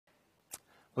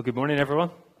Well, good morning, everyone.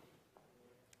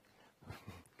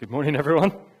 Good morning,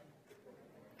 everyone.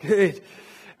 Good.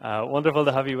 Wonderful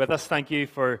to have you with us. Thank you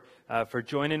for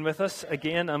joining with us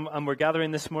again. And we're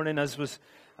gathering this morning, as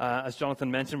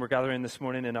Jonathan mentioned, we're gathering this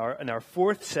morning in our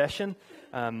fourth session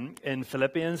in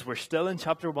Philippians. We're still in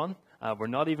chapter 1. We're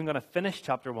not even going to finish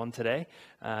chapter 1 today.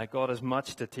 God has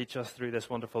much to teach us through this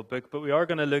wonderful book. But we are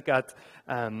going to look at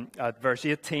verse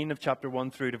 18 of chapter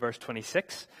 1 through to verse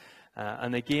 26.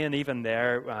 And again, even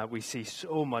there, we see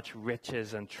so much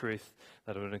riches and truth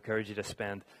that I would encourage you to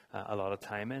spend a lot of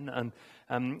time in.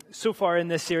 And so far in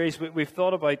this series, we've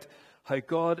thought about how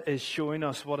God is showing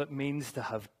us what it means to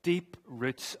have deep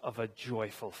roots of a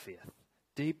joyful faith.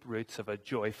 Deep roots of a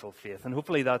joyful faith. And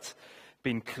hopefully that's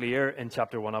been clear in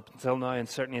chapter 1 up until now. And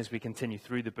certainly as we continue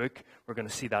through the book, we're going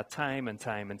to see that time and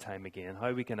time and time again,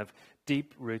 how we can have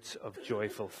deep roots of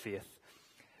joyful faith.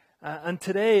 And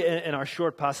today, in our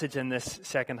short passage in this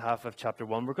second half of chapter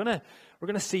 1, we're going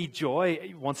to see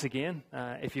joy once again.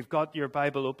 If you've got your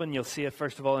Bible open, you'll see it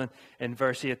first of all in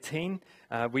verse 18.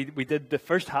 We did the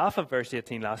first half of verse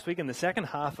 18 last week, and the second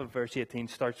half of verse 18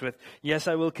 starts with, "Yes,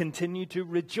 I will continue to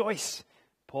rejoice."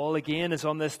 Paul again is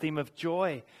on this theme of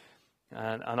joy.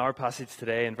 And our passage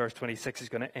today in verse 26 is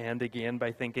going to end again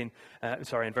by in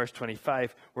verse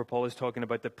 25, where Paul is talking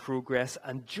about the progress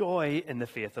and joy in the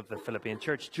faith of the Philippian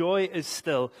church. Joy is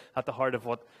still at the heart of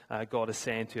what God is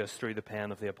saying to us through the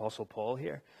pen of the Apostle Paul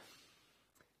here.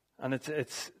 And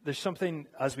there's something,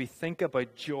 as we think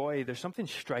about joy, there's something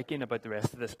striking about the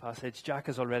rest of this passage. Jack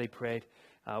has already prayed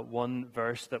one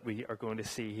verse that we are going to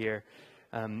see here,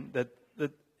 that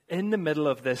in the middle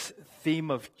of this theme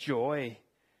of joy,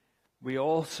 we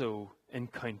also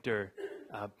encounter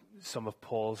some of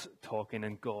Paul's talking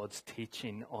and God's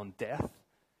teaching on death.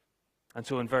 And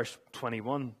so in verse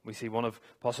 21, we see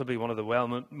possibly one of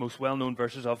the most well-known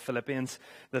verses of Philippians,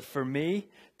 that for me,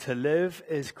 to live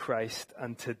is Christ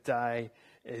and to die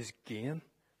is gain.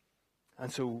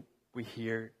 And so we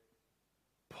hear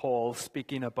Paul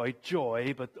speaking about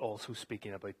joy, but also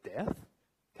speaking about death.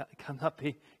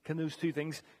 Can those two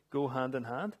things go hand in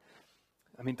hand?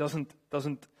 I mean,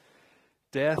 doesn't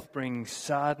death brings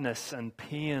sadness and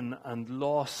pain and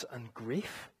loss and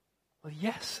grief? Well,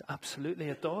 yes, absolutely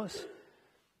it does.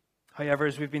 However,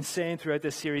 as we've been saying throughout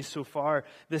this series so far,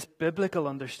 this biblical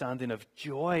understanding of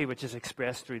joy, which is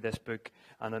expressed through this book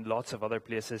and in lots of other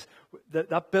places,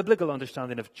 that biblical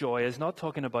understanding of joy is not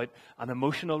talking about an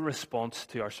emotional response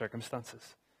to our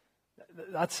circumstances.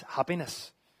 That's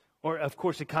happiness. Or, of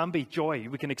course, it can be joy.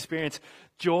 We can experience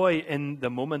joy in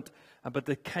the moment. But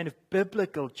the kind of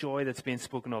biblical joy that's being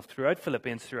spoken of throughout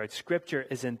Philippians, throughout Scripture,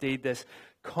 is indeed this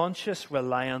conscious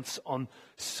reliance on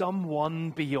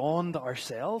someone beyond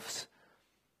ourselves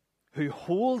who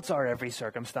holds our every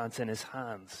circumstance in his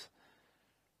hands.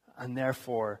 And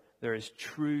therefore, there is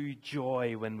true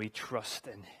joy when we trust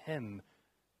in him,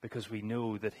 because we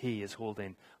know that he is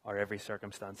holding our every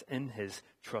circumstance in his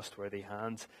trustworthy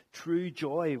hands. True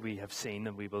joy, we have seen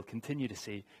and we will continue to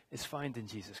see, is found in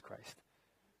Jesus Christ,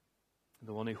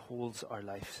 the one who holds our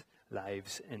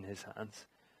lives in his hands.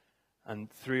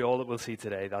 And through all that we'll see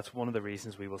today, that's one of the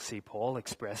reasons we will see Paul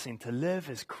expressing to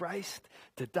live is Christ,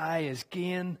 to die is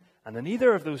gain. And in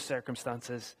either of those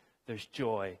circumstances, there's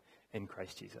joy in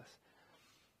Christ Jesus.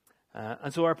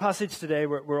 And so our passage today,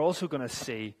 we're also going to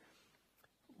see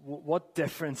what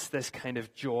difference this kind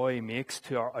of joy makes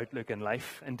to our outlook in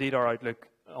life, indeed our outlook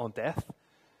on death.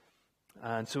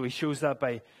 And so he shows that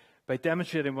by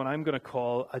demonstrating what I'm going to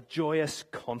call a joyous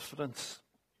confidence.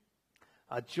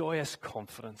 A joyous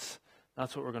confidence.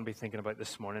 That's what we're going to be thinking about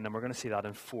this morning, and we're going to see that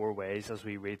in 4 ways as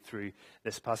we read through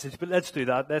this passage. But let's do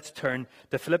that. Let's turn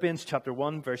to Philippians chapter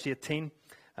 1, verse 18.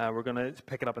 We're going to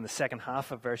pick it up in the second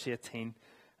half of verse 18.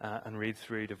 And read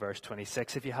through to verse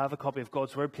 26. If you have a copy of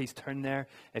God's Word, please turn there.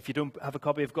 If you don't have a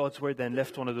copy of God's Word, then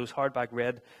lift one of those hardback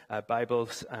red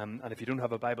Bibles. And if you don't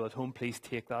have a Bible at home, please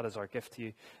take that as our gift to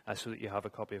you so that you have a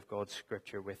copy of God's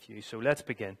Scripture with you. So let's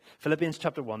begin. Philippians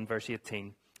chapter 1, verse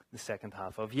 18, the second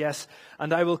half of, "Yes,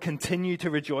 and I will continue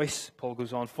to rejoice," Paul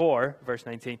goes on, verse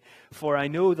 19, "for I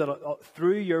know that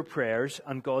through your prayers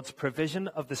and God's provision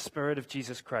of the Spirit of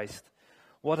Jesus Christ,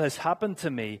 what has happened to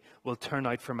me will turn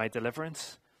out for my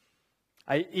deliverance.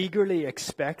 I eagerly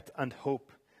expect and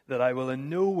hope that I will in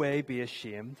no way be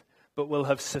ashamed, but will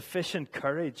have sufficient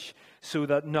courage, so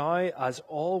that now, as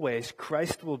always,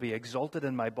 Christ will be exalted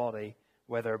in my body,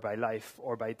 whether by life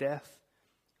or by death.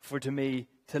 For to me,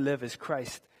 to live is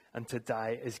Christ, and to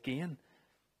die is gain.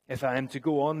 If I am to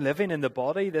go on living in the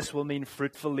body, this will mean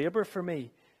fruitful labor for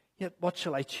me. Yet what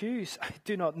shall I choose? I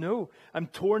do not know. I'm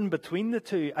torn between the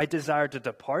two. I desire to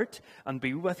depart and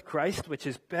be with Christ, which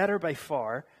is better by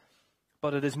far,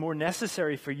 but it is more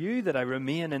necessary for you that I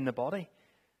remain in the body.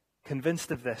 Convinced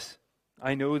of this,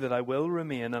 I know that I will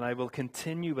remain and I will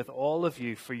continue with all of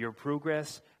you for your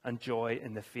progress and joy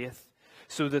in the faith,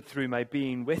 so that through my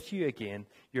being with you again,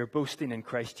 your boasting in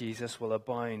Christ Jesus will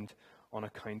abound on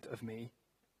account of me.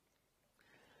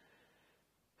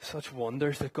 Such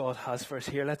wonders that God has for us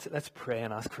here. Let's pray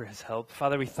and ask for his help.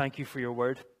 Father, we thank you for your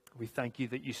word. We thank you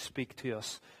that you speak to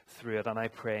us through it. And I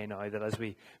pray now that as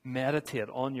we meditate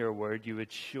on your word, you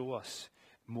would show us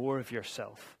more of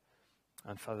yourself.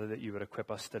 And Father, that you would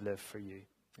equip us to live for you.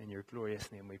 In your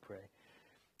glorious name we pray.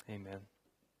 Amen.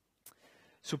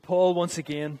 So Paul, once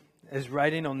again, is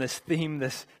writing on this theme,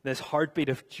 this heartbeat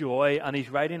of joy. And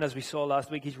he's writing, as we saw last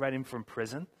week, he's writing from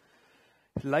prison,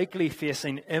 likely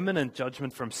facing imminent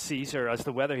judgment from Caesar as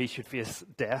to whether he should face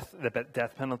death, the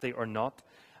death penalty or not.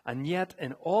 And yet,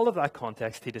 in all of that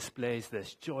context, he displays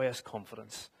this joyous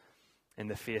confidence in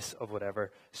the face of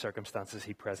whatever circumstances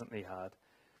he presently had.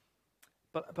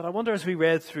 But I wonder, as we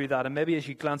read through that, and maybe as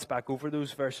you glance back over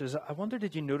those verses, I wonder,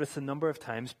 did you notice the number of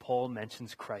times Paul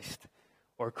mentions Christ,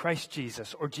 or Christ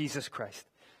Jesus, or Jesus Christ?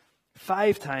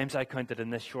 5 times I counted in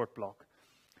this short block.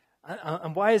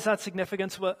 And why is that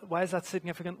significant? Why is that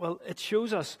significant? Well, it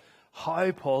shows us how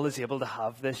Paul is able to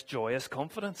have this joyous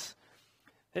confidence.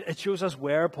 It shows us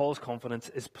where Paul's confidence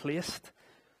is placed.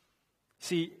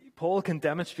 See, Paul can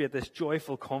demonstrate this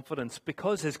joyful confidence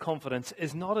because his confidence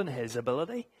is not in his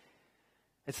ability.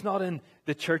 It's not in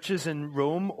the churches in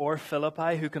Rome or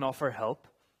Philippi who can offer help.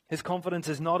 His confidence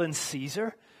is not in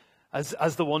Caesar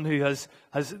as the one who has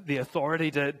the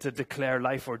authority to declare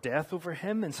life or death over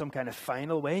him in some kind of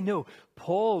final way. No,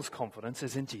 Paul's confidence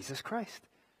is in Jesus Christ.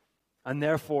 And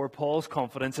therefore, Paul's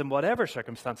confidence in whatever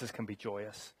circumstances can be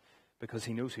joyous because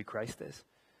he knows who Christ is.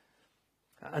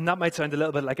 And that might sound a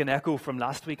little bit like an echo from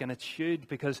last week, and it should,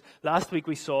 because last week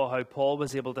we saw how Paul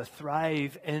was able to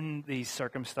thrive in these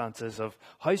circumstances of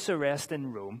house arrest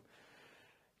in Rome,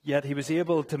 yet he was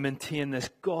able to maintain this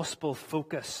gospel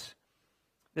focus,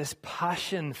 this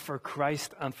passion for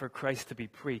Christ and for Christ to be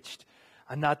preached,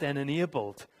 and that then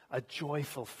enabled a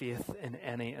joyful faith in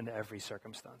any and every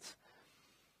circumstance.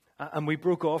 And we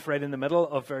broke off right in the middle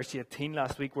of verse 18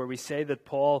 last week, where we say that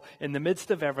Paul, in the midst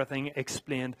of everything,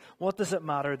 explained, what does it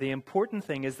matter? The important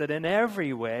thing is that in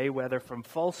every way, whether from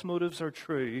false motives or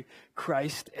true,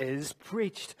 Christ is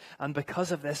preached. And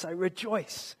because of this, I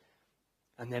rejoice.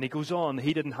 And then he goes on.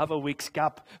 He didn't have a week's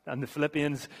gap. And the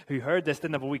Philippians who heard this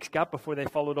didn't have a week's gap before they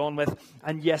followed on with,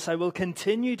 and yes, I will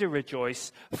continue to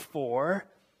rejoice for...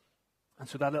 And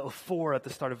so that little 4 at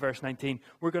the start of verse 19,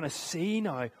 we're going to see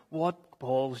now what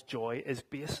Paul's joy is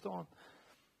based on.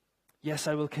 Yes,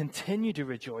 I will continue to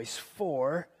rejoice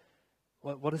for...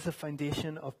 What is the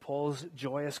foundation of Paul's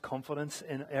joyous confidence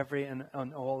in every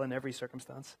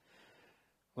circumstance?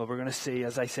 Well, we're going to see,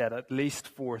 as I said, at least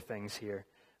 4 things here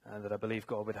that I believe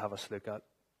God would have us look at.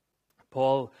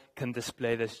 Paul can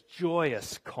display this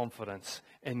joyous confidence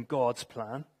in God's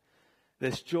plan,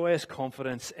 this joyous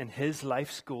confidence in his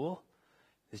life's goal,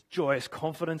 his joyous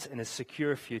confidence in his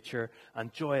secure future,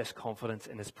 and joyous confidence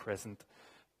in his present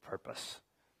purpose.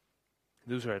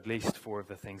 Those are at least 4 of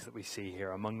the things that we see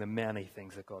here, among the many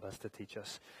things that God has to teach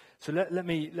us. So let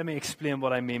me explain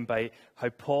what I mean by how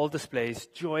Paul displays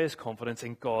joyous confidence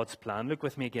in God's plan. Look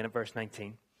with me again at verse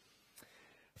 19.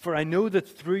 For I know that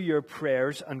through your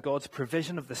prayers and God's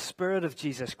provision of the Spirit of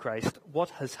Jesus Christ,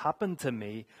 what has happened to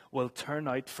me will turn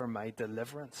out for my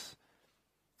deliverance.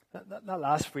 That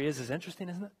last phrase is interesting,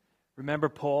 isn't it? Remember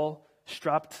Paul,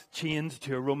 strapped, chained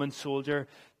to a Roman soldier,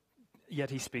 yet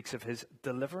he speaks of his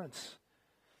deliverance.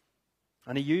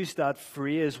 And he used that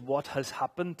phrase, what has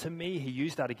happened to me. He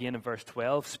used that again in verse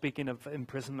 12, speaking of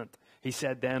imprisonment. He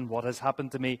said then, what has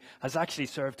happened to me has actually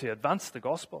served to advance the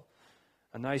gospel.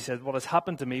 And now he said, what has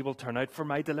happened to me will turn out for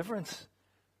my deliverance.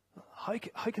 How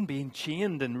can being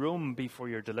chained in Rome be for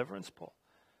your deliverance, Paul?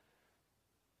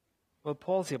 Well,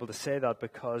 Paul's able to say that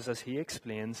because, as he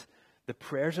explains, the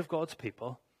prayers of God's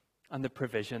people and the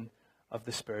provision of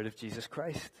the Spirit of Jesus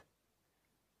Christ,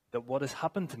 that what has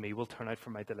happened to me will turn out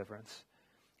for my deliverance.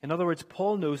 In other words,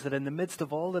 Paul knows that in the midst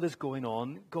of all that is going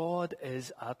on, God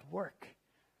is at work.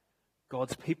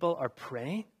 God's people are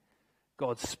praying.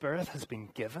 God's Spirit has been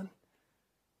given.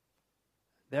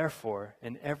 Therefore,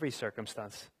 in every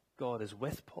circumstance, God is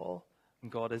with Paul,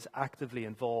 and God is actively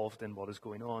involved in what is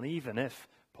going on, even if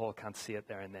Paul can't see it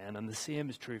there and then. And the same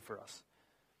is true for us.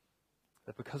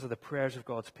 That because of the prayers of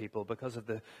God's people, because of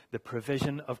the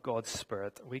provision of God's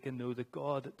Spirit, we can know that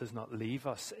God does not leave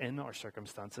us in our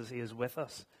circumstances. He is with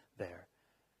us there.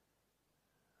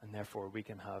 And therefore, we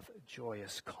can have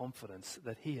joyous confidence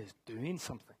that he is doing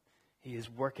something. He is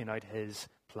working out his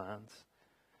plans.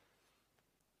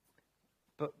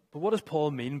 But what does Paul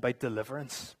mean by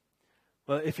deliverance?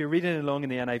 Well, if you're reading along in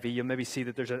the NIV, you'll maybe see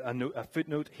that there's a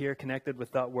footnote here connected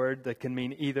with that word that can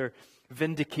mean either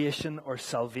vindication or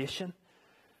salvation.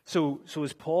 So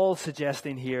is Paul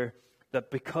suggesting here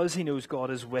that because he knows God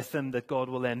is with him, that God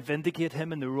will then vindicate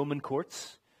him in the Roman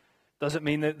courts? Does it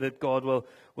mean that God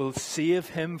will save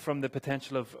him from the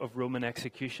potential of Roman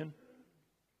execution?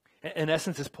 In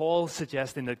essence, is Paul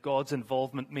suggesting that God's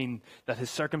involvement mean that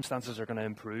his circumstances are going to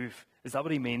improve? Is that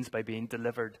what he means by being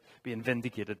delivered, being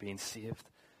vindicated, being saved?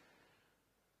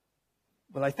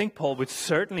 Well, I think Paul would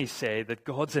certainly say that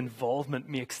God's involvement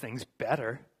makes things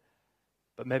better,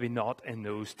 but maybe not in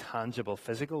those tangible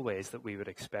physical ways that we would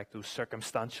expect, those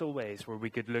circumstantial ways where we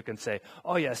could look and say,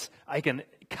 oh yes, I can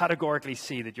categorically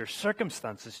see that your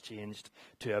circumstances changed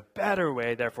to a better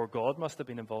way, therefore God must have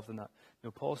been involved in that. No,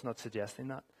 Paul's not suggesting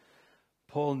that.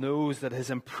 Paul knows that his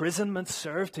imprisonment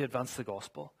served to advance the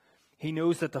gospel. He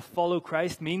knows that to follow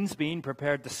Christ means being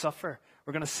prepared to suffer.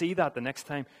 We're going to see that the next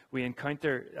time we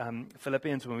encounter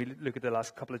Philippians, when we look at the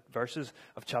last couple of verses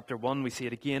of chapter 1. We see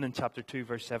it again in chapter 2,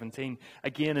 verse 17.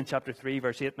 Again in chapter 3,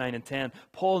 verse 8, 9, and 10.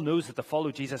 Paul knows that to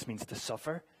follow Jesus means to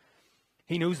suffer.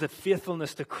 He knows that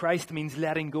faithfulness to Christ means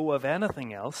letting go of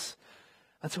anything else.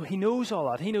 And so he knows all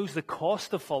that. He knows the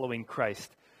cost of following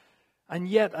Christ. And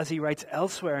yet, as he writes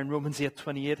elsewhere in Romans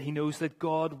 8:28, he knows that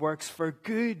God works for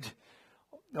good,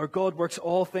 or God works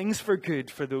all things for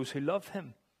good for those who love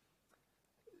him.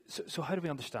 So how do we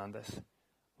understand this?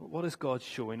 What is God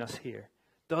showing us here?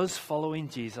 Does following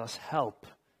Jesus help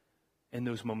in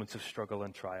those moments of struggle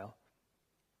and trial?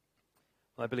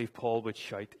 Well, I believe Paul would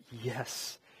shout,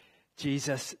 yes,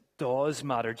 Jesus does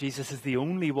matter. Jesus is the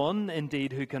only one,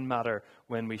 indeed, who can matter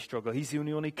when we struggle. He's the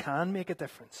only one who can make a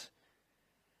difference.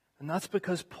 And that's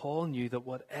because Paul knew that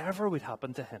whatever would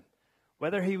happen to him,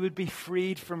 whether he would be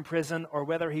freed from prison or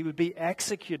whether he would be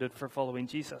executed for following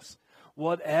Jesus,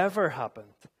 whatever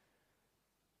happened,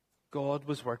 God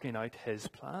was working out his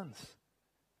plans.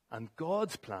 And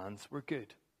God's plans were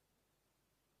good.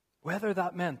 Whether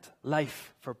that meant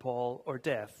life for Paul or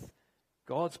death,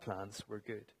 God's plans were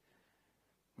good.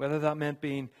 Whether that meant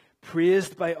being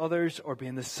praised by others or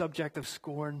being the subject of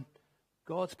scorn,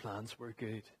 God's plans were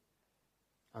good.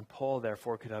 And Paul,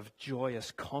 therefore, could have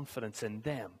joyous confidence in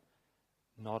them,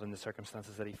 not in the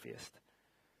circumstances that he faced.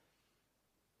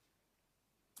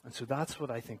 And so that's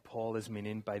what I think Paul is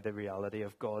meaning by the reality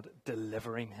of God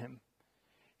delivering him.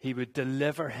 He would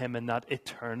deliver him in that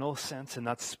eternal sense, in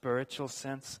that spiritual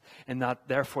sense, in that,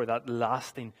 therefore, that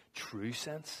lasting, true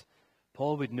sense.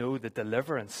 Paul would know the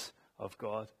deliverance of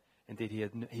God.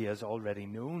 Indeed, he has already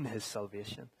known his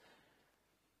salvation.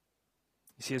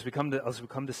 You see, as we come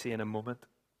to see in a moment,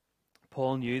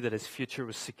 Paul knew that his future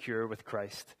was secure with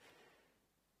Christ.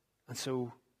 And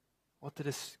so, what did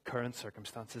his current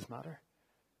circumstances matter?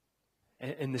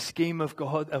 In the scheme of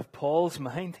God, of Paul's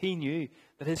mind, he knew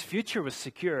that his future was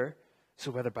secure.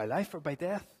 So whether by life or by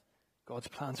death, God's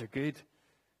plans are good.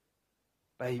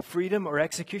 By freedom or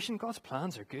execution, God's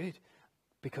plans are good.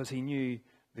 Because he knew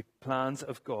the plans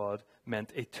of God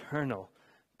meant eternal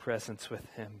presence with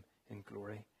him in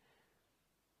glory.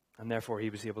 And therefore, he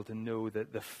was able to know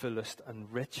that the fullest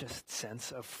and richest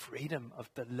sense of freedom,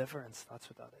 of deliverance, that's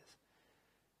what that is.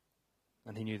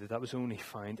 And he knew that that was only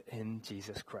found in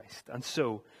Jesus Christ. And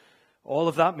so, all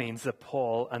of that means that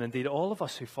Paul, and indeed all of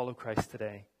us who follow Christ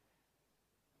today,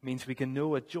 means we can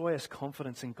know a joyous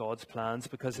confidence in God's plans,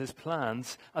 because his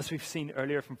plans, as we've seen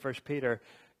earlier from 1 Peter,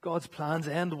 God's plans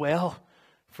end well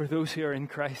for those who are in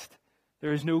Christ.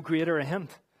 There is no greater end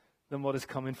than what is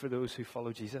coming for those who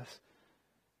follow Jesus.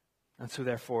 And so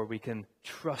therefore we can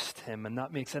trust him, and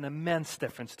that makes an immense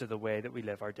difference to the way that we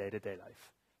live our day-to-day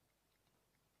life.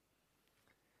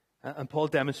 And Paul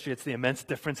demonstrates the immense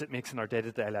difference it makes in our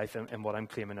day-to-day life in what I'm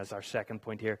claiming as our second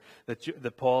point here,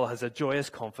 that Paul has a joyous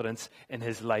confidence in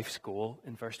his life's goal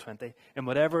in verse 20. And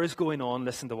whatever is going on,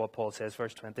 listen to what Paul says,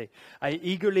 verse 20. I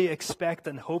eagerly expect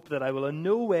and hope that I will in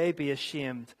no way be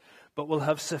ashamed, but will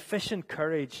have sufficient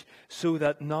courage, so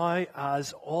that now,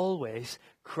 as always,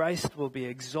 Christ will be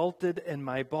exalted in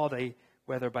my body,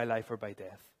 whether by life or by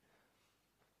death.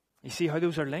 You see how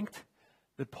those are linked?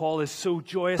 That Paul is so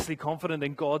joyously confident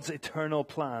in God's eternal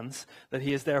plans that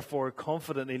he is therefore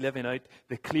confidently living out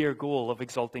the clear goal of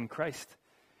exalting Christ.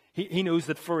 He knows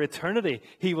that for eternity,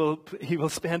 he will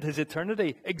spend his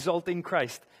eternity exalting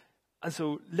Christ. And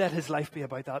so let his life be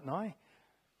about that now.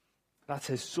 That's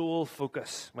his sole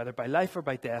focus, whether by life or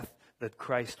by death, that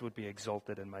Christ would be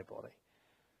exalted in my body.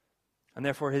 And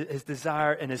therefore, his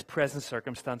desire in his present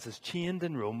circumstances, chained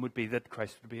in Rome, would be that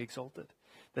Christ would be exalted,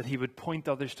 that he would point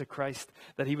others to Christ,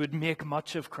 that he would make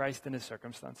much of Christ in his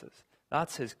circumstances.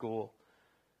 That's his goal.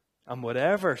 And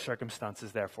whatever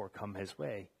circumstances, therefore, come his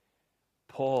way,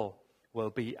 Paul will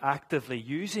be actively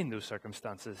using those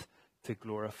circumstances to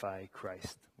glorify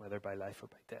Christ, whether by life or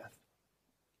by death.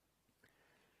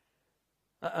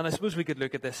 And I suppose we could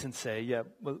look at this and say, yeah,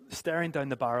 well, staring down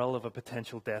the barrel of a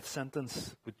potential death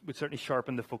sentence would certainly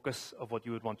sharpen the focus of what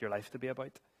you would want your life to be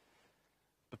about.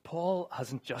 But Paul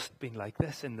hasn't just been like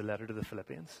this in the letter to the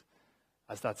Philippians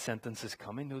as that sentence is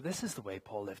coming. No, this is the way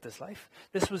Paul lived his life.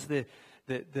 This was the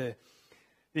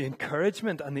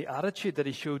encouragement and the attitude that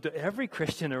he showed to every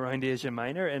Christian around Asia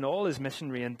Minor in all his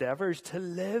missionary endeavors, to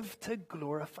live to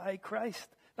glorify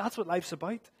Christ. That's what life's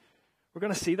about. We're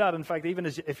going to see that, in fact, even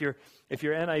as if your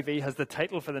NIV has the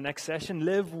title for the next session,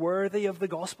 Live Worthy of the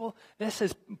Gospel. This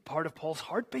is part of Paul's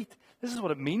heartbeat. This is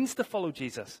what it means to follow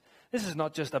Jesus. This is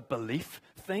not just a belief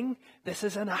thing. This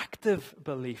is an active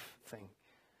belief thing.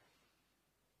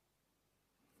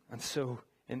 And so,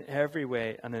 in every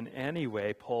way and in any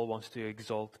way, Paul wants to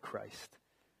exalt Christ,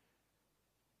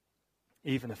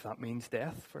 even if that means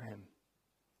death for him.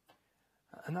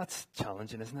 And that's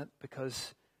challenging, isn't it?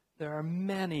 Because there are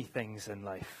many things in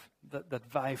life that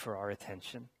vie for our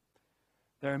attention.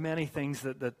 There are many things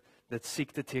that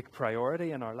seek to take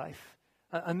priority in our life.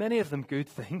 And many of them good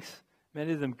things,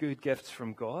 many of them good gifts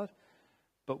from God.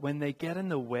 But when they get in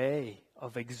the way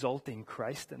of exalting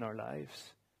Christ in our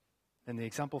lives, then the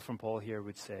example from Paul here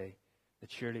would say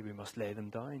that surely we must lay them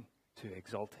down to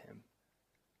exalt him.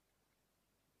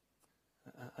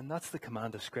 And that's the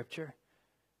command of Scripture.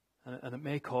 And it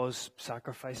may cause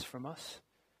sacrifice from us.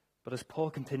 But as Paul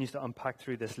continues to unpack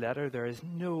through this letter, there is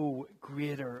no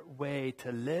greater way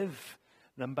to live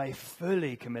than by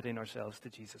fully committing ourselves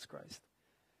to Jesus Christ,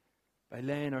 by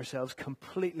laying ourselves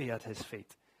completely at his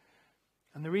feet.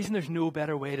 And the reason there's no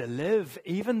better way to live,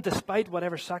 even despite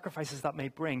whatever sacrifices that may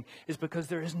bring, is because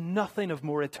there is nothing of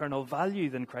more eternal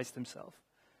value than Christ himself.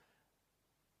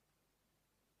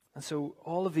 And so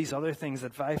all of these other things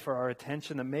that vie for our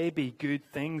attention, that may be good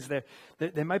things,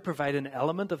 they might provide an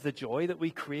element of the joy that we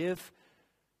crave,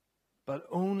 but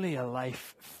only a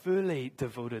life fully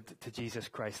devoted to Jesus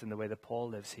Christ in the way that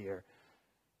Paul lives here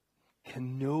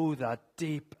can know that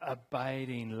deep,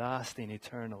 abiding, lasting,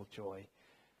 eternal joy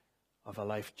of a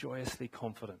life joyously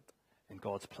confident in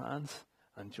God's plans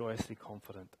and joyously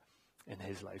confident in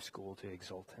his life's goal to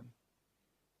exalt him.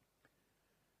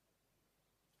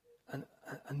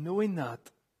 And knowing that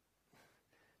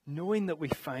we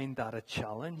find that a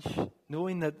challenge,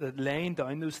 knowing that laying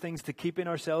down those things, to keeping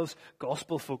ourselves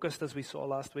gospel-focused, as we saw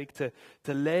last week, to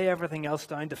lay everything else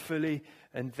down, to fully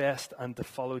invest and to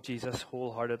follow Jesus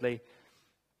wholeheartedly,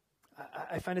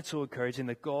 I find it so encouraging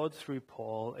that God, through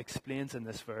Paul, explains in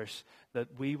this verse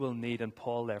that we will need, and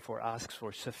Paul therefore asks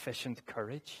for, sufficient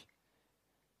courage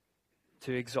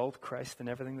to exalt Christ in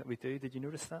everything that we do. Did you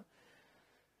notice that?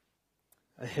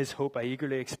 His hope, I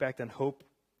eagerly expect and hope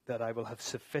that I will have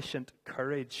sufficient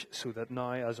courage so that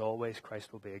now, as always,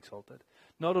 Christ will be exalted.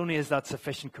 Not only is that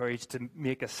sufficient courage to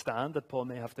make a stand that Paul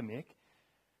may have to make,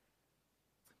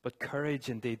 but courage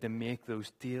indeed to make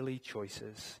those daily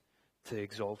choices to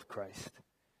exalt Christ.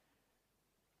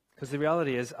 Because the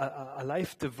reality is, a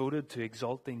life devoted to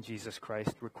exalting Jesus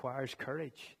Christ requires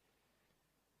courage,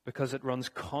 because it runs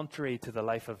contrary to the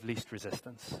life of least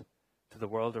resistance, to the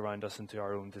world around us and to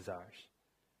our own desires.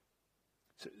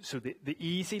 So the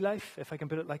easy life, if I can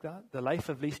put it like that, the life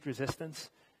of least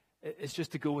resistance, is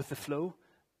just to go with the flow,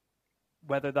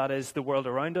 whether that is the world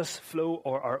around us flow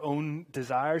or our own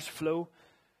desires flow.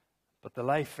 But the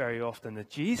life very often that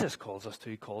Jesus calls us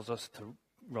to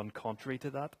run contrary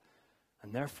to that,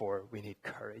 and therefore we need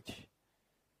courage.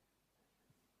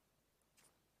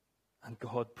 And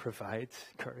God provides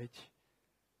courage.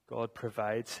 God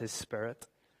provides his Spirit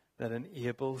that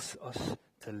enables us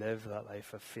to live that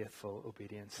life of faithful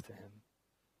obedience to him.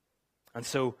 And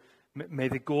so may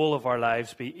the goal of our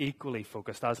lives be equally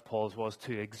focused, as Paul's was,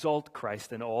 to exalt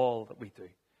Christ in all that we do.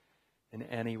 In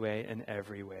any way, in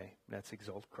every way, let's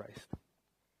exalt Christ.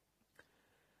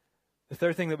 The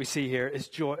third thing that we see here is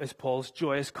Paul's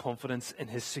joyous confidence in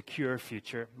his secure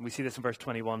future. We see this in verse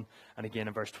 21 and again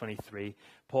in verse 23.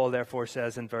 Paul therefore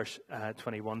says in verse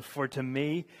 21, "For to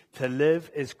me to live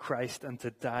is Christ and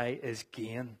to die is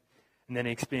gain." And then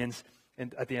he explains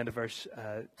at the end of verse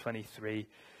 23,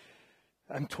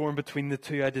 "I'm torn between the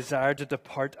two. I desire to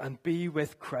depart and be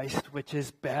with Christ, which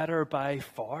is better by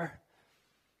far."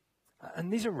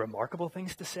 And these are remarkable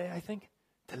things to say, I think.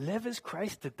 To live is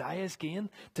Christ, to die is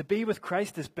gain. To be with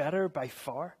Christ is better by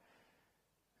far.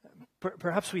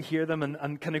 Perhaps we hear them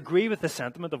and can agree with the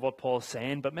sentiment of what Paul's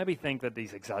saying, but maybe think that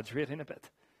he's exaggerating a bit.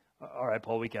 All right,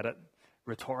 Paul, we get it.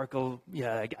 Rhetorical,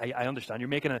 yeah, I understand. You're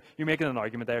making an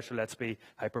argument there, so let's be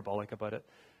hyperbolic about it.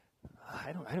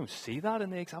 I don't see that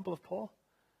in the example of Paul.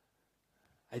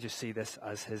 I just see this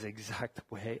as his exact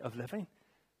way of living.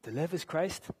 To live is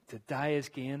Christ, to die is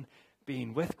gain.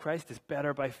 Being with Christ is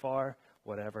better by far,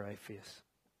 whatever I face.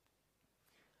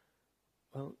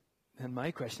 Well, then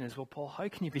my question is, well, Paul, how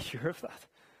can you be sure of that?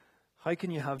 How can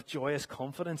you have joyous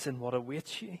confidence in what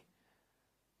awaits you?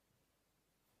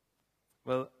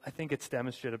 Well, I think it's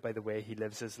demonstrated by the way he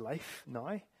lives his life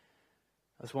now.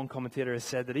 As one commentator has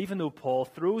said, that even though Paul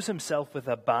throws himself with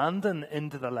abandon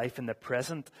into the life in the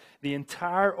present, the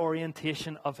entire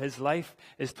orientation of his life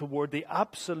is toward the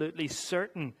absolutely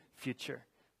certain future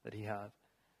that he had.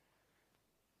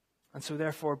 And so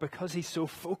therefore, because he's so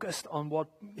focused on what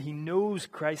he knows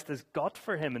Christ has got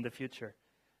for him in the future,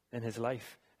 then his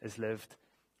life is lived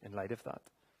in light of that.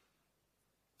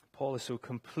 Paul is so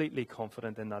completely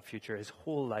confident in that future. His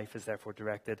whole life is therefore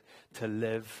directed to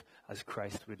live as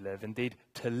Christ would live. Indeed,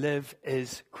 to live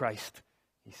is Christ,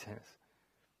 he says.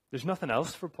 There's nothing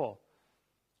else for Paul.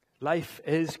 Life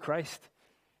is Christ.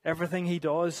 Everything he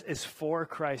does is for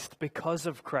Christ, because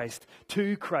of Christ,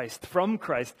 to Christ, from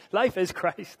Christ. Life is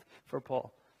Christ for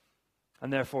Paul.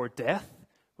 And therefore death,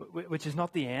 which is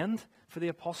not the end for the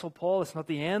Apostle Paul, it's not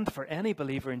the end for any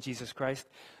believer in Jesus Christ.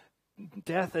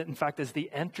 Death, in fact, is the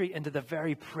entry into the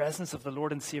very presence of the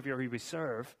Lord and Savior who we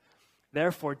serve.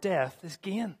 Therefore, death is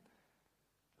gain.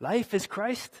 Life is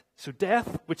Christ, so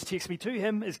death, which takes me to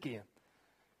him, is gain.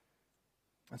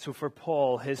 And so for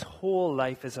Paul, his whole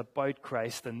life is about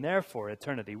Christ, and therefore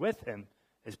eternity with him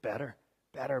is better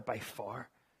by far.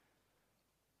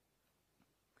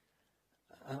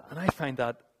 And I find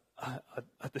that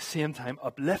at the same time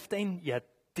uplifting, yet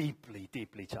deeply,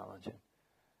 deeply challenging.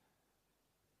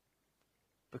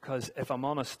 Because if I'm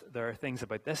honest, there are things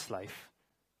about this life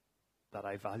that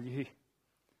I value.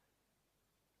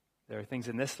 There are things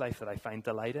in this life that I find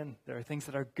delight in. There are things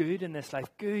that are good in this life,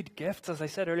 good gifts, as I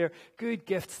said earlier, good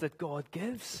gifts that God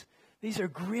gives. These are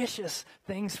gracious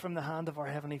things from the hand of our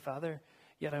Heavenly Father.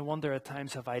 Yet I wonder at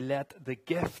times, have I let the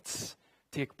gifts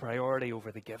take priority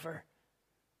over the giver?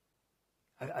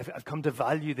 I've come to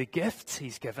value the gifts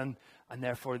he's given, and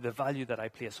therefore the value that I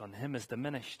place on him is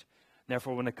diminished.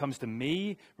 Therefore, when it comes to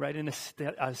me writing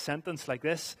a sentence like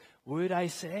this, would I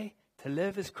say, to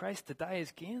live is Christ, to die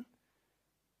is gain?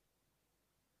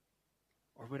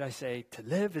 Or would I say, to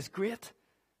live is great,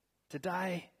 to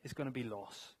die is going to be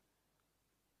loss?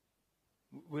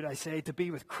 Would I say, to be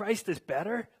with Christ is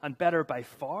better, and better by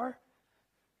far?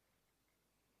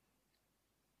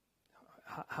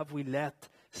 Have we let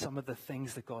some of the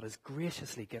things that God has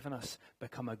graciously given us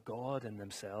become a God in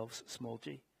themselves, small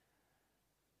g?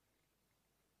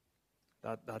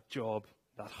 That job,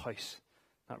 that house,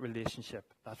 that relationship,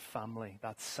 that family,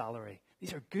 that salary.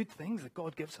 These are good things that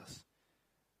God gives us.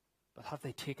 But have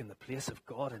they taken the place of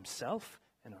God himself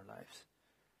in our lives?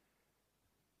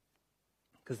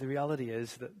 Because the reality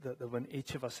is that when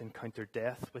each of us encounter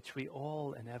death, which we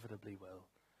all inevitably will,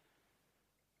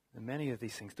 then many of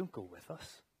these things don't go with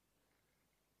us.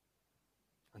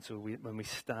 And so when we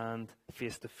stand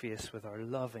face to face with our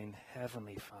loving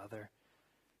Heavenly Father,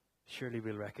 surely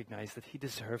we'll recognize that he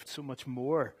deserved so much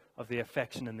more of the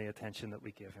affection and the attention that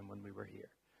we gave him when we were here.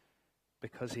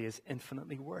 Because he is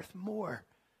infinitely worth more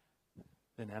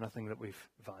than anything that we've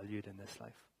valued in this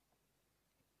life.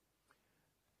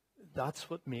 That's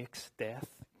what makes death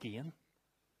gain.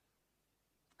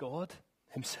 God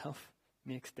himself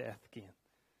makes death gain.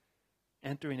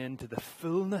 Entering into the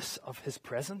fullness of his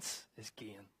presence is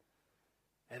gain.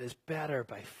 It is better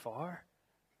by far.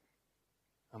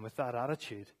 And with that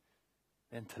attitude,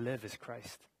 then to live is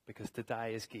Christ, because to die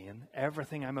is gain.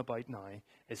 Everything I'm about now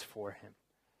is for him.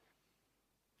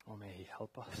 Oh, may he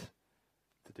help us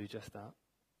to do just that.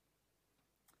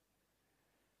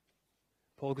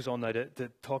 Paul goes on now to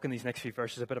talk in these next few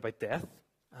verses a bit about death.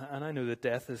 And I know that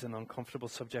death is an uncomfortable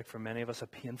subject for many of us, a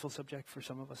painful subject for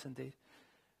some of us indeed.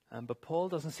 But Paul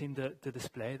doesn't seem to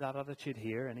display that attitude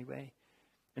here anyway.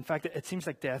 In fact, it seems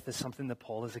like death is something that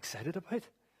Paul is excited about.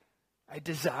 I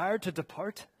desire to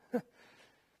depart.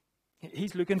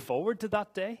 He's looking forward to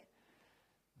that day.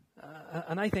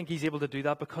 And I think he's able to do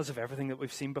that because of everything that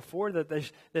we've seen before, that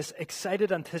there's this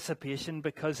excited anticipation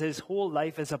because his whole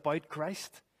life is about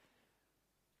Christ.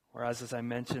 Whereas, as I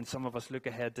mentioned, some of us look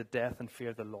ahead to death and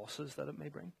fear the losses that it may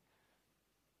bring.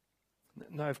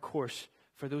 Now, of course,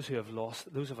 for those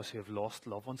of us who have lost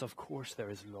loved ones, of course there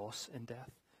is loss in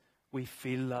death. We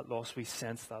feel that loss, we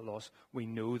sense that loss, we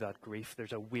know that grief.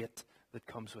 There's a weight that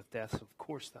comes with death. So of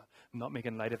course, that I'm not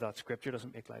making light of that. Scripture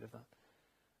doesn't make light of that.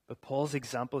 But Paul's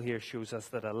example here shows us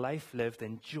that a life lived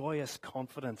in joyous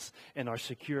confidence in our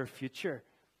secure future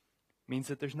means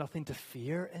that there's nothing to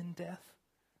fear in death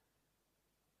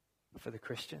for the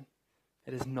Christian.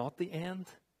 It is not the end.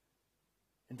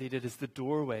 Indeed, it is the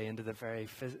doorway into the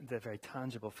very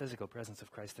tangible physical presence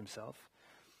of Christ himself.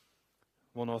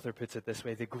 One author puts it this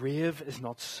way: the grave is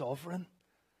not sovereign,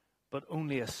 but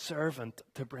only a servant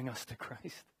to bring us to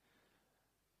Christ.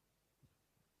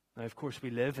 Now, of course, we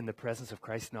live in the presence of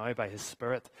Christ now by his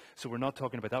Spirit. So we're not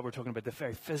talking about that. We're talking about the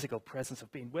very physical presence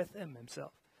of being with him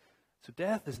himself. So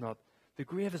the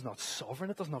grave is not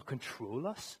sovereign. It does not control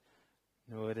us.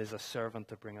 No, it is a servant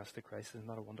to bring us to Christ. Isn't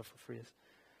that a wonderful phrase?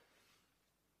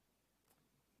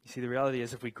 You see, the reality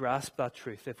is, if we grasp that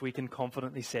truth, if we can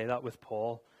confidently say that with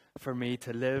Paul, for me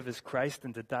to live is Christ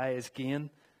and to die is gain,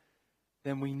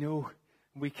 then we know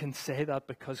we can say that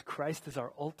because Christ is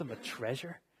our ultimate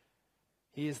treasure.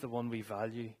 He is the one we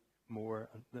value more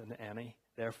than any.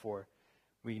 Therefore,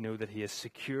 we know that he has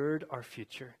secured our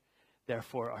future.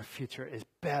 Therefore, our future is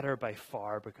better by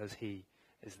far because he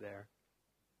is there.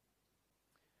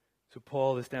 So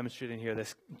Paul is demonstrating here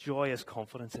this joyous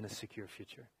confidence in a secure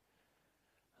future.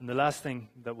 And the last thing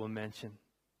that we'll mention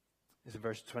is in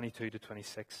verse 22 to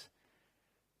 26.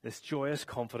 This joyous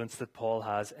confidence that Paul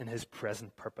has in his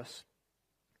present purpose.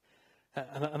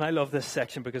 And I love this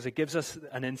section because it gives us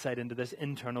an insight into this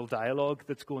internal dialogue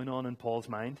that's going on in Paul's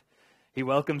mind. He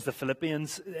welcomes the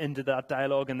Philippians into that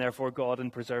dialogue, and therefore God,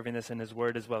 in preserving this in his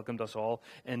word, has welcomed us all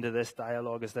into this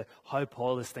dialogue as to how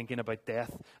Paul is thinking about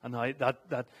death and how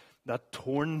that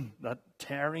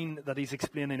tearing that he's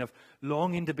explaining of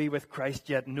longing to be with Christ,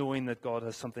 yet knowing that God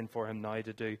has something for him now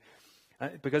to do.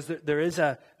 Because there is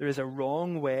a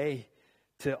wrong way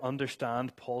to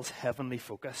understand Paul's heavenly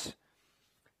focus.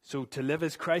 So to live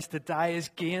as Christ, to die is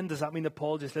gain. Does that mean that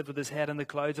Paul just lived with his head in the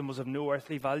clouds and was of no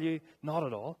earthly value? Not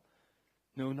at all.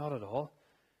 No, not at all.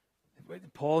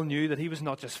 Paul knew that he was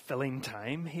not just filling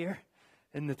time here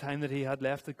in the time that he had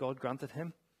left that God granted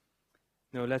him.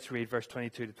 No, let's read verse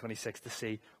 22 to 26 to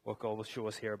see what God will show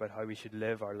us here about how we should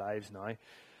live our lives now.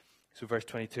 So verse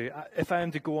 22, if I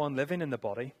am to go on living in the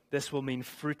body, this will mean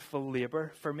fruitful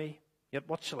labor for me. Yet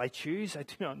what shall I choose? I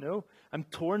do not know. I'm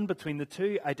torn between the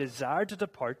two. I desire to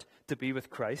depart to be with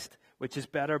Christ, which is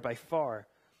better by far.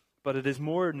 But it is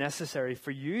more necessary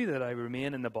for you that I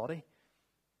remain in the body.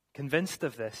 Convinced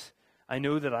of this, I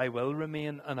know that I will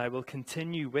remain and I will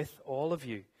continue with all of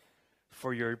you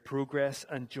for your progress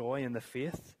and joy in the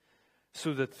faith,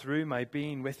 so that through my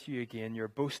being with you again, your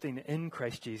boasting in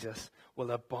Christ Jesus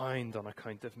will abound on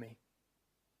account of me.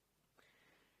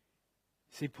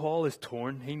 See, Paul is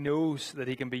torn. He knows that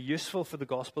he can be useful for the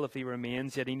gospel if he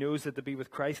remains, yet he knows that to be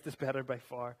with Christ is better by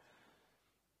far.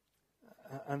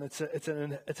 And it's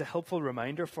a helpful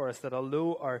reminder for us that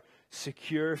although our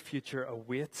secure future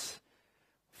awaits,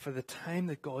 for the time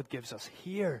that God gives us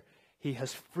here, he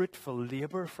has fruitful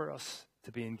labor for us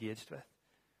to be engaged with.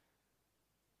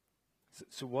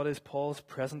 So what is Paul's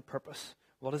present purpose?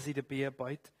 What is he to be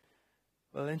about?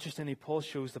 Well, interestingly, Paul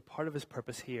shows that part of his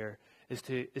purpose here is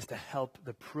to help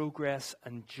the progress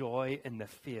and joy in the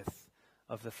faith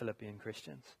of the Philippian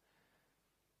Christians.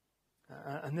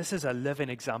 And this is a living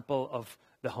example of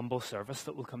the humble service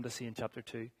that we'll come to see in chapter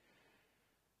 2.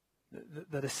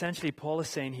 That essentially Paul is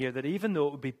saying here that even though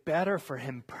it would be better for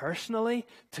him personally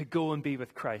to go and be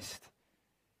with Christ,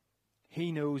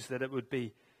 he knows that it would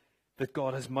be that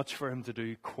God has much for him to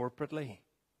do corporately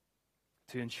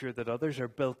to ensure that others are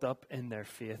built up in their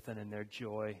faith and in their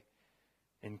joy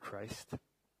in Christ.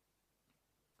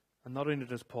 And not only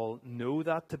does Paul know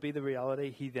that to be the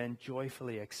reality, he then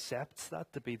joyfully accepts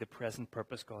that to be the present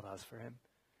purpose God has for him.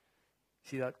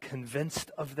 See that? Convinced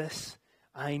of this,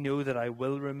 I know that I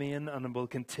will remain and will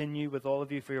continue with all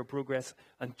of you for your progress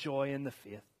and joy in the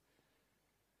faith.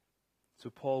 So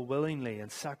Paul willingly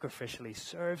and sacrificially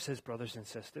serves his brothers and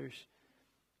sisters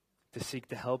to seek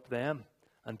to help them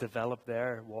and develop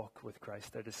their walk with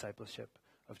Christ, their discipleship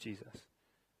of Jesus.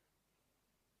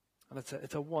 And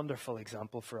it's a wonderful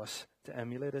example for us to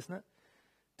emulate, isn't it?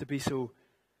 To be so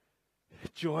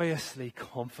joyously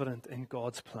confident in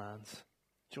God's plans,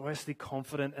 joyously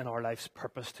confident in our life's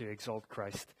purpose to exalt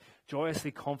Christ,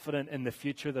 joyously confident in the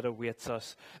future that awaits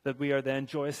us, that we are then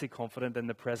joyously confident in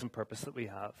the present purpose that we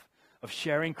have, of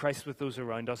sharing Christ with those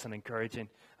around us and encouraging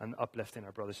and uplifting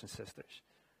our brothers and sisters.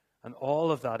 And all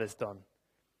of that is done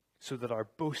so that our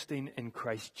boasting in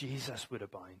Christ Jesus would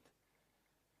abound.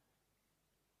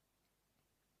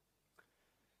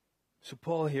 So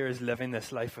Paul here is living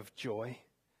this life of joy.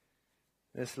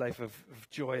 This life of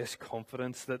joyous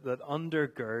confidence that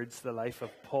undergirds the life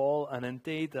of Paul and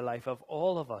indeed the life of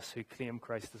all of us who claim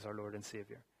Christ as our Lord and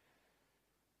Savior.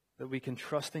 That we can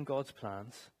trust in God's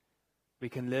plans. We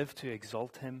can live to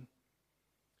exalt Him.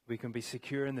 We can be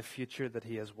secure in the future that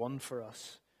He has won for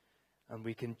us. And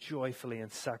we can joyfully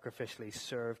and sacrificially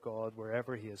serve God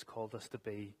wherever He has called us to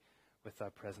be with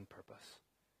that present purpose.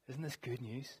 Isn't this good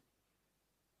news?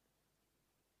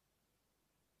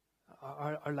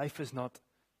 Our life is not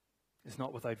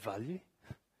without value.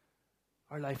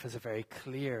 Our life has a very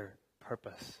clear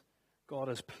purpose. God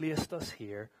has placed us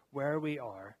here where we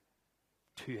are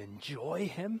to enjoy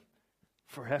Him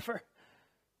forever.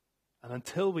 And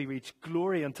until we reach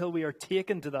glory, until we are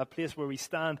taken to that place where we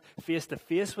stand face to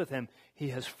face with Him, He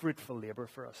has fruitful labor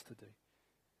for us to do.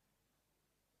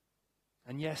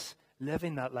 And yes,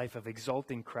 living that life of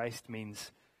exalting Christ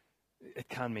means, it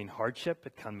can mean hardship,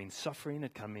 it can mean suffering,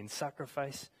 it can mean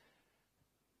sacrifice,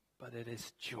 but it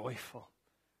is joyful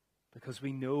because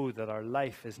we know that our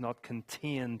life is not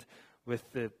contained with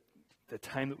the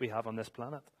time that we have on this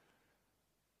planet.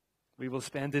 We will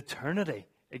spend eternity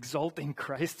exalting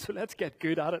Christ, so let's get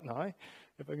good at it now,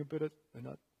 if I can put it in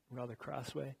that rather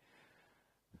crass way.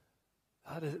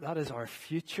 That is our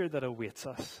future that awaits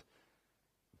us.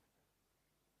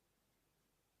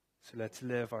 So let's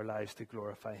live our lives to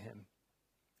glorify Him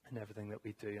in everything that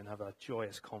we do and have that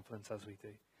joyous confidence as we do.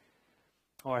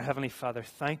 Oh, our Heavenly Father,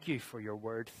 thank You for Your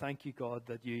word. Thank You, God,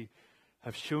 that You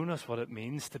have shown us what it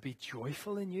means to be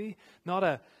joyful in You. Not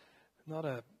a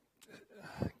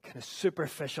kind of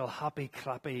superficial, happy,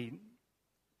 clappy,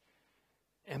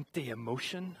 empty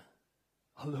emotion.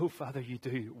 Although, Father, You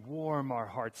do warm our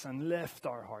hearts and lift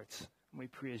our hearts. And we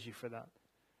praise You for that.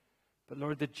 But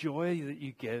Lord, the joy that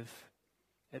You give,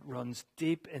 it runs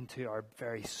deep into our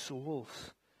very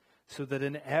souls, so that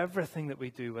in everything that we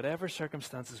do, whatever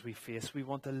circumstances we face, we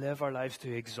want to live our lives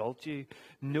to exalt You,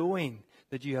 knowing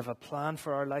that You have a plan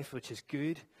for our life which is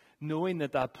good, knowing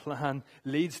that that plan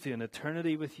leads to an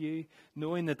eternity with You,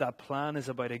 knowing that that plan is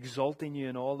about exalting You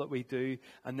in all that we do,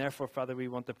 and therefore, Father, we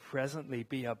want to presently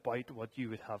be about what You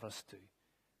would have us do.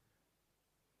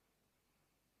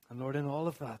 And Lord, in all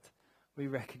of that, we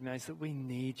recognize that we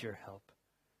need Your help.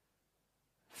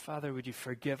 Father, would You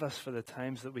forgive us for the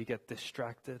times that we get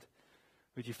distracted?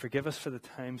 Would You forgive us for the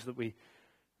times that we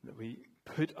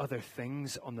put other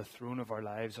things on the throne of our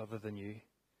lives other than You?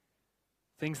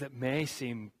 Things that may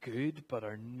seem good but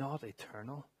are not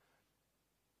eternal.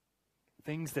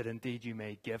 Things that indeed You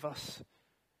may give us.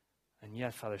 And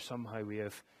yet, Father, somehow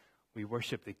we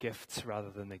worship the gifts rather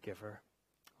than the giver.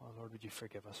 Oh, Lord, would You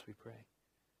forgive us, we pray.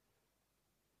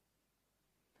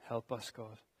 Help us,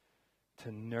 God,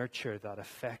 to nurture that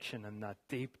affection and that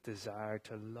deep desire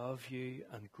to love You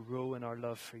and grow in our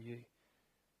love for You.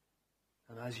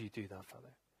 And as You do that,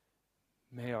 Father,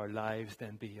 may our lives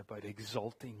then be about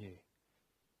exalting You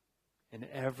in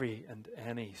every and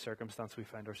any circumstance we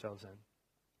find ourselves in.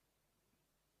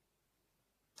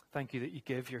 Thank You that You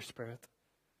give Your Spirit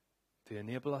to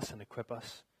enable us and equip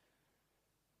us.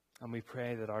 And we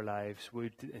pray that our lives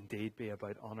would indeed be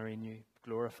about honoring You,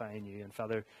 glorifying You. And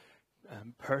Father,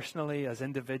 personally, as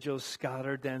individuals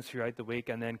scattered then throughout the week,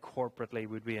 and then corporately,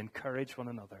 would we encourage one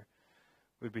another?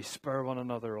 Would we spur one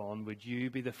another on? Would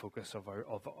You be the focus of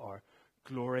our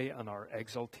glory and our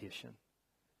exaltation?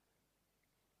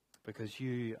 Because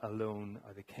You alone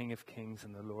are the King of Kings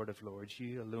and the Lord of Lords.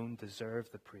 You alone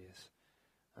deserve the praise.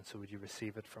 And so would You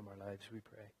receive it from our lives, we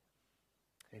pray.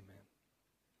 Amen.